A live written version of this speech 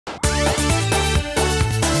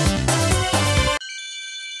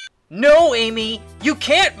No, Amy, you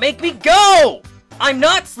can't make me go! I'm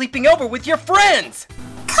not sleeping over with your friends!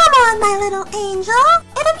 Come on, my little angel.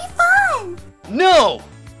 It'll be fun. No!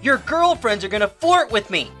 Your girlfriends are gonna flirt with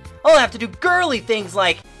me. I'll have to do girly things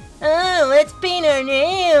like, oh, let's paint our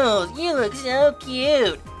nails. You look so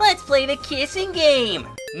cute. Let's play the kissing game.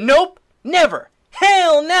 Nope, never.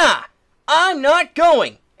 Hell nah. I'm not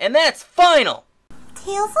going, and that's final.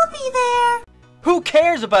 Tails will be there. Who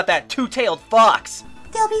cares about that two-tailed fox?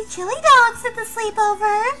 There'll be chili dogs at the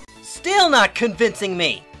sleepover. Still not convincing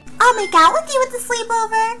me. I'll make out with you at the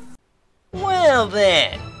sleepover. Well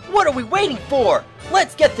then, what are we waiting for?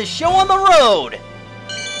 Let's get the show on the road.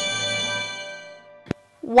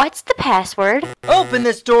 What's the password? Open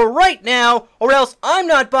this door right now, or else I'm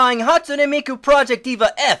not buying Hatsune Miku Project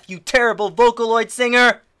Diva F, you terrible vocaloid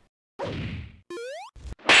singer.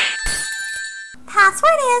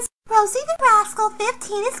 Password is Rosie the Rascal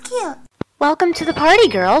 15 is cute. Welcome to the party,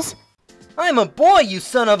 girls. I'm a boy, you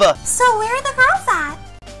son of a... So where are the girls at?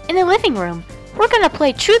 In the living room. We're gonna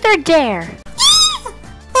play Truth or Dare. Yeah!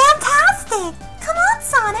 Fantastic! Come on,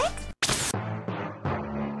 Sonic.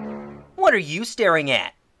 What are you staring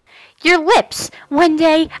at? Your lips. One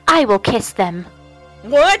day, I will kiss them.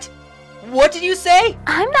 What? What did you say?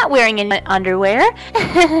 I'm not wearing any underwear.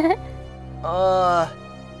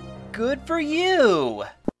 Good for you.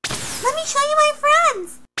 Let me show you my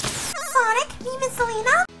friends. Sonic, me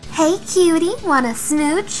Ms.lina. Hey, cutie, wanna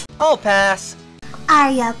smooch? I'll pass.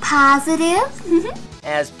 Are ya positive?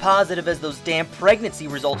 As positive as those damn pregnancy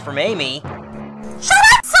results from Amy. Shut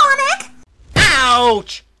up, Sonic!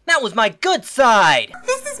 Ouch! That was my good side!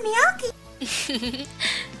 This is Miaka.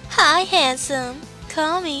 Hi, handsome.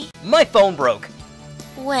 Call me. My phone broke.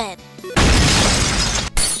 When?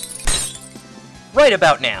 Right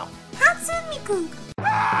about now. Hatsune Miku.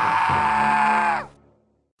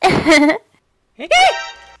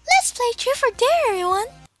 Let's play Truth or Dare, everyone.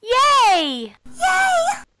 Yay!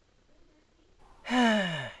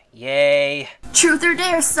 Yay! Yay. Truth or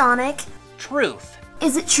dare, Sonic? Truth.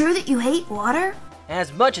 Is it true that you hate water?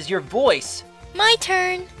 As much as your voice. My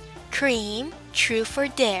turn. Cream, Truth or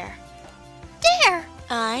Dare. Dare!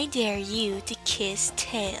 I dare you to kiss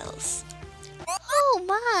Tails. Oh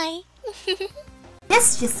my!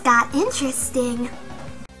 This just got interesting.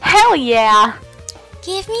 Hell yeah!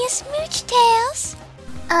 Give me a smooch, Tails.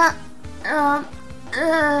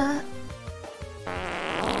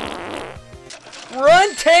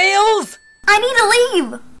 Run, Tails! I need to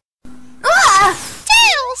leave. Ah!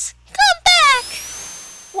 Tails, come back!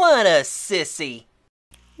 What a sissy.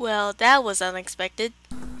 Well, that was unexpected.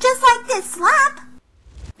 Just like this slap.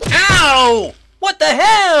 Ow! What the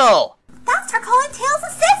hell? That's for calling Tails a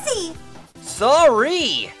sissy.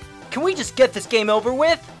 Sorry. Can we just get this game over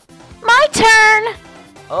with? My turn!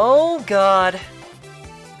 Oh god.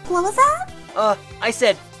 What was that? I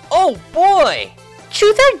said, oh boy!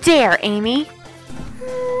 Truth or Dare, Amy?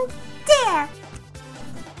 Dare.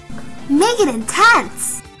 Make it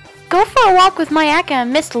intense. Go for a walk with Miaka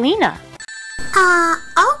and Ms.lina.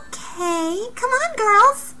 Okay. Come on,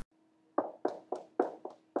 girls.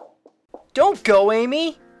 Don't go,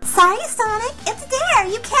 Amy. Sorry, Sonic. It's a dare.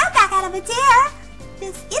 You can't back out of a dare.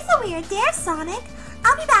 This is a weird dare, Sonic.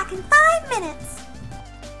 I'll be back in 5 minutes.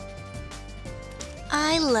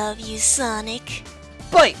 I love you, Sonic.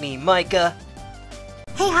 Bite me, Micah.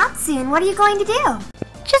 Hey, Hatsune, what are you going to do?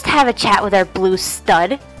 Just have a chat with our blue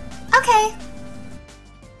stud. Okay.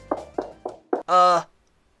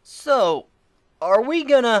 So, are we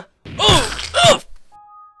gonna... Oh!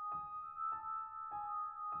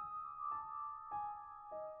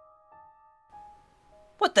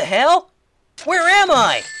 What the hell? Where am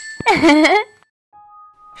I?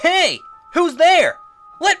 Hey! Who's there?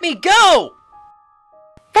 Let me go!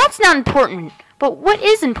 That's not important. But what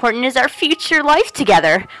is important is our future life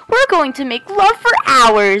together. We're going to make love for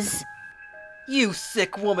hours. You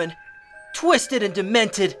sick woman. Twisted and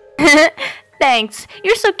demented. Thanks.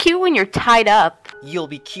 You're so cute when you're tied up. You'll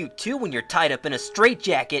be cute too when you're tied up in a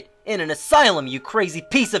straitjacket in an asylum, you crazy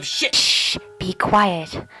piece of shit. Shh, be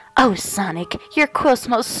quiet. Oh, Sonic, your quill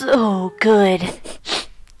smells so good.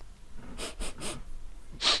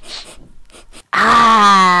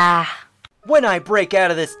 Ah. When I break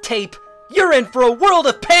out of this tape, you're in for a world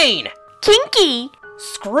of pain. Kinky.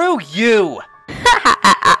 Screw you.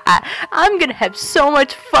 I'm gonna have so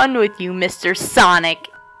much fun with you, Mr. Sonic.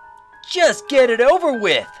 Just get it over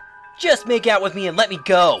with. Just make out with me and let me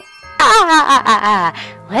go.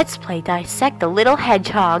 Let's play Dissect the Little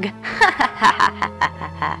Hedgehog.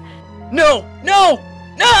 No! No!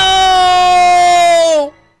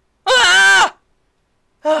 No! Ah!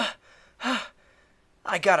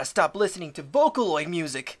 I gotta stop listening to vocaloid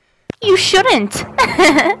music. You shouldn't.